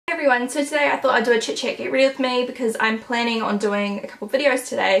everyone, so today I thought I'd do a chit chat get ready with me because I'm planning on doing a couple videos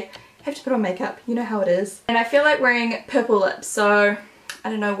today. I have to put on makeup, you know how it is. And I feel like wearing purple lips, so I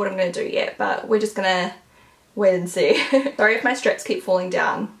don't know what I'm going to do yet, but we're just going to wait and see. Sorry if my straps keep falling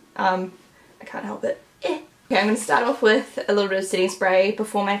down, I can't help it. Okay, I'm going to start off with a little bit of setting spray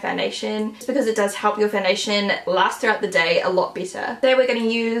before my foundation, just because it does help your foundation last throughout the day a lot better. Today we're going to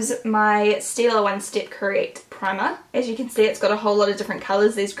use my Stila One Step Correct primer. As you can see, it's got a whole lot of different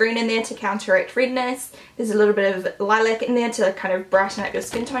colours. There's green in there to counteract redness. There's a little bit of lilac in there to kind of brighten up your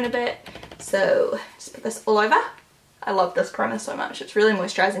skin tone a bit. So just put this all over. I love this primer so much. It's really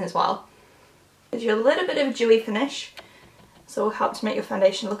moisturising as well. Gives you a little bit of a dewy finish, so it will help to make your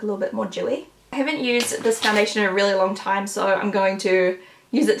foundation look a little bit more dewy. I haven't used this foundation in a really long time, so I'm going to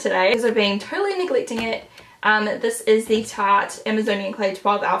use it today because I've been totally neglecting it. This is the Tarte Amazonian Clay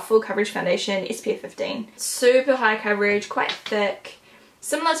 12 Hour Full Coverage Foundation, SPF 15. Super high coverage, quite thick.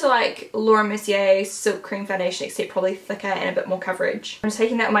 Similar to like Laura Mercier Silk Cream Foundation, except probably thicker and a bit more coverage. I'm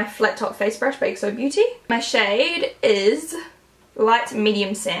taking that with my Flat Top Face Brush by xoBeauty. My shade is Light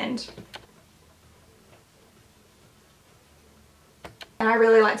Medium Sand. And I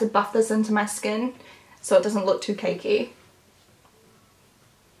really like to buff this into my skin so it doesn't look too cakey.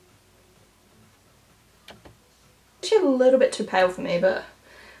 Actually a little bit too pale for me, but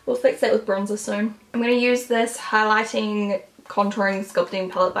we'll fix that with bronzer soon. I'm going to use this highlighting, contouring,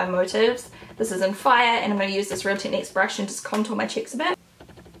 sculpting palette by Motives. This is in Fire, and I'm going to use this Real Techniques brush and just contour my cheeks a bit.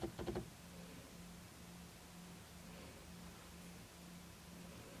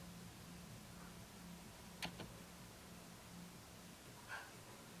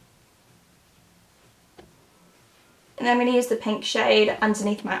 And then I'm going to use the pink shade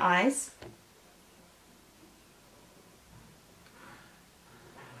underneath my eyes.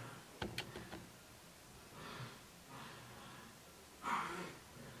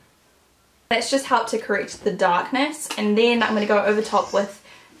 That's just helped to correct the darkness. And then I'm going to go over top with,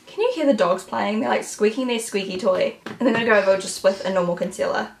 can you hear the dogs playing? They're like squeaking their squeaky toy. And then I'm going to go over just with a normal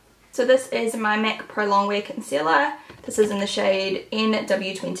concealer. So this is my MAC Pro Longwear concealer. This is in the shade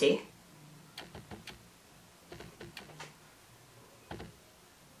NW20.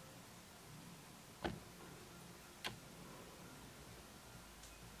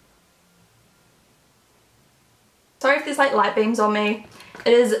 Sorry if there's like light beams on me.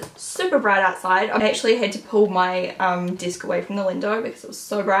 It is super bright outside. I actually had to pull my desk away from the window because it was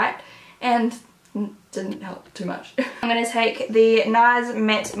so bright and didn't help too much. I'm going to take the Nars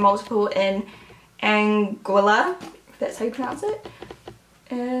Matte Multiple in Anguila, if that's how you pronounce it,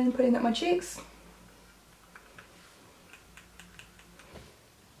 and putting that on my cheeks.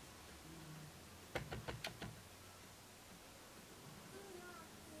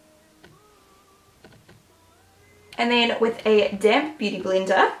 And then with a damp beauty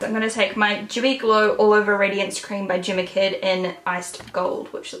blender, I'm going to take my Dewy Glow All Over Radiance Cream by Jemma in Iced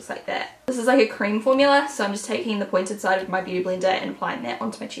Gold, which looks like that. This is like a cream formula, so I'm just taking the pointed side of my beauty blender and applying that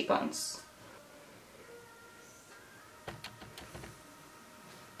onto my cheekbones.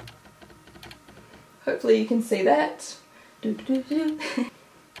 Hopefully you can see that.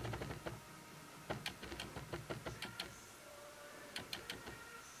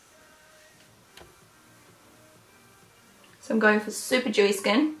 So I'm going for super dewy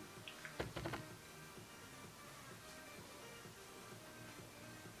skin.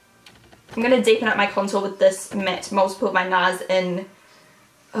 I'm going to deepen up my contour with this matte multiple of my Nars in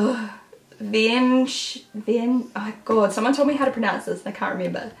oh god, someone told me how to pronounce this and I can't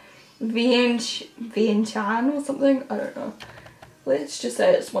remember. Vientiane or something? I don't know. Let's just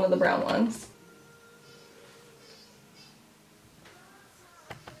say it's one of the brown ones.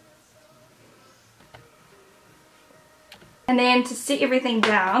 And then to set everything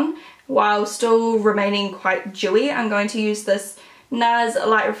down while still remaining quite dewy, I'm going to use this Nars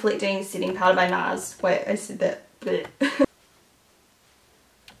Light Reflecting Setting Powder by Nars. Wait, I said that. I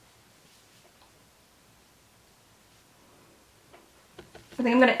think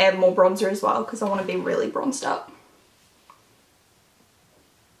I'm going to add more bronzer as well because I want to be really bronzed up.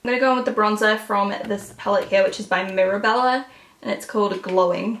 I'm going to go in with the bronzer from this palette here, which is by Mirabella, and it's called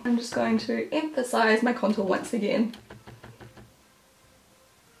Glowing. I'm just going to emphasize my contour once again.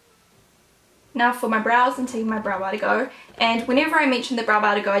 Now for my brows, I'm taking my Brow Bar to Go, and whenever I mention the Brow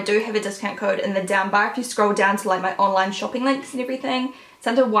Bar to Go, I do have a discount code in the down bar. If you scroll down to like my online shopping links and everything, it's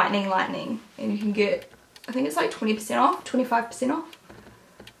under Whitening Lightning, and you can get, I think it's like 20% off, 25% off.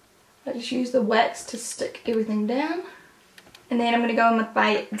 I just use the wax to stick everything down. And then I'm going to go in with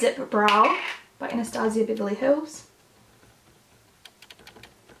my Dipbrow by Anastasia Beverly Hills.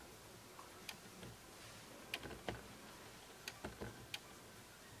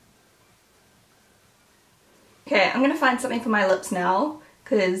 Okay, I'm going to find something for my lips now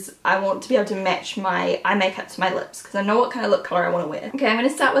because I want to be able to match my eye makeup to my lips because I know what kind of lip colour I want to wear. Okay, I'm going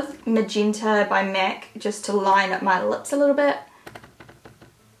to start with Magenta by MAC just to line up my lips a little bit.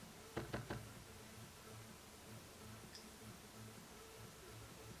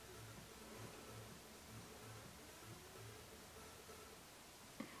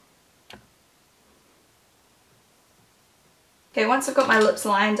 Okay, once I've got my lips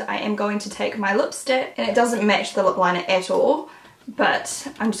lined, I am going to take my lipstick, and it doesn't match the lip liner at all, but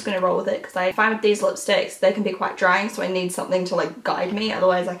I'm just going to roll with it because I find with these lipsticks they can be quite drying, so I need something to like guide me,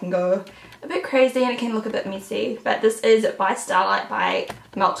 otherwise I can go a bit crazy and it can look a bit messy. But this is by Starlight by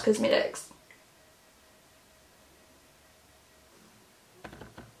Melt Cosmetics.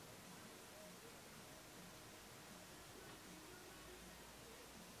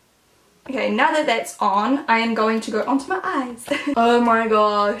 Okay, now that that's on, I am going to go onto my eyes. Oh my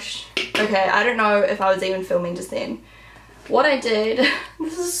gosh. Okay, I don't know if I was even filming just then. What I did,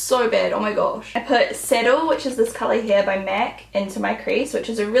 this is so bad, oh my gosh. I put Saddle, which is this colour here by MAC, into my crease, which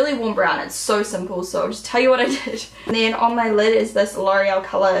is a really warm brown. It's so simple, so I'll just tell you what I did. And then on my lid is this Loreal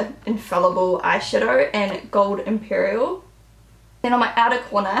colour Infallible eyeshadow and Gold Imperial. Then on my outer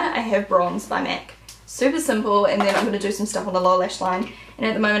corner, I have Bronze by MAC. Super simple, and then I'm going to do some stuff on the lower lash line, and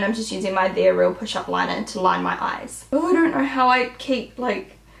at the moment I'm just using my They're Real push-up liner to line my eyes. Oh, I don't know how I keep,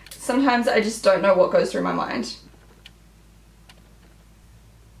 like, sometimes I just don't know what goes through my mind.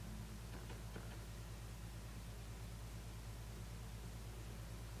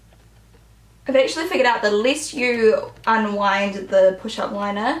 I've actually figured out the less you unwind the push-up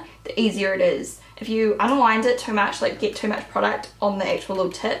liner, the easier it is. If you unwind it too much, like get too much product on the actual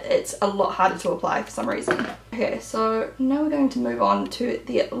little tip, it's a lot harder to apply for some reason. Okay, so now we're going to move on to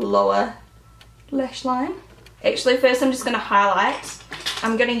the lower lash line. Actually, first I'm just going to highlight.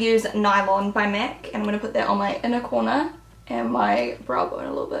 I'm going to use Nylon by MAC, and I'm going to put that on my inner corner and my brow bone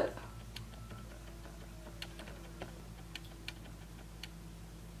a little bit.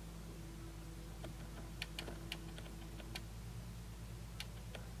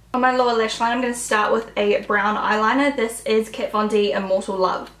 On my lower lash line, I'm going to start with a brown eyeliner. This is Kat Von D Immortal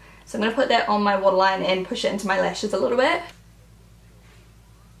Love. So I'm going to put that on my waterline and push it into my lashes a little bit.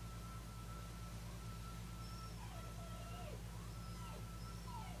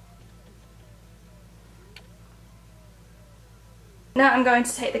 Now I'm going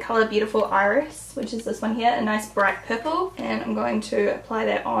to take the colour Beautiful Iris, which is this one here, a nice bright purple, and I'm going to apply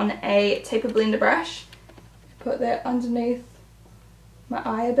that on a Tapered Blender Brush. Put that underneath my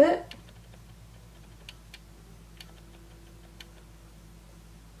eye a bit.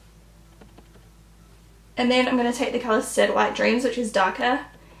 And then I'm going to take the colour Satellite Dreams, which is darker,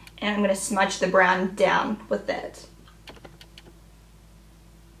 and I'm going to smudge the brown down with that.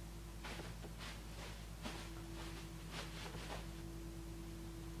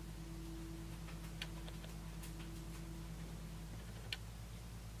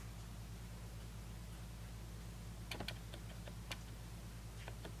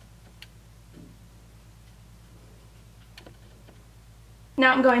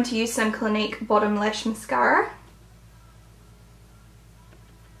 Now I'm going to use some Clinique Bottom Lash Mascara.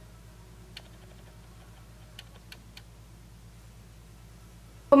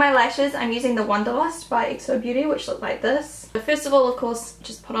 For my lashes, I'm using the Wanderlust by xoBeauty, which look like this. So first of all, of course,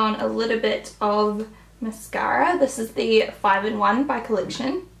 just put on a little bit of mascara. This is the 5-in-1 by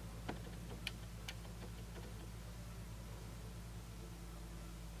Collection.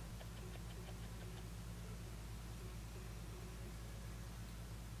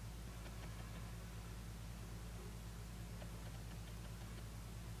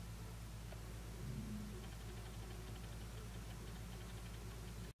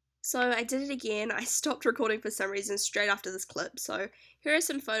 So I did it again. I stopped recording for some reason straight after this clip, so here are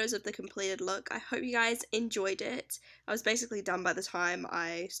some photos of the completed look. I hope you guys enjoyed it. I was basically done by the time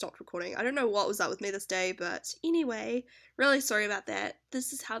I stopped recording. I don't know what was up with me this day, but anyway, really sorry about that.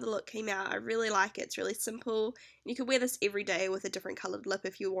 This is how the look came out. I really like it. It's really simple. You could wear this every day with a different coloured lip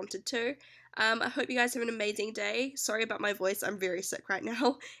if you wanted to. I hope you guys have an amazing day. Sorry about my voice. I'm very sick right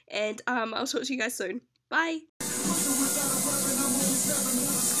now, and I'll talk to you guys soon. Bye!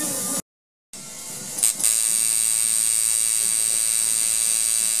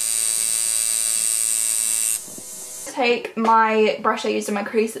 Take my brush I used in my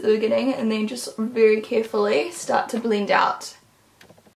crease at the beginning and then just very carefully start to blend out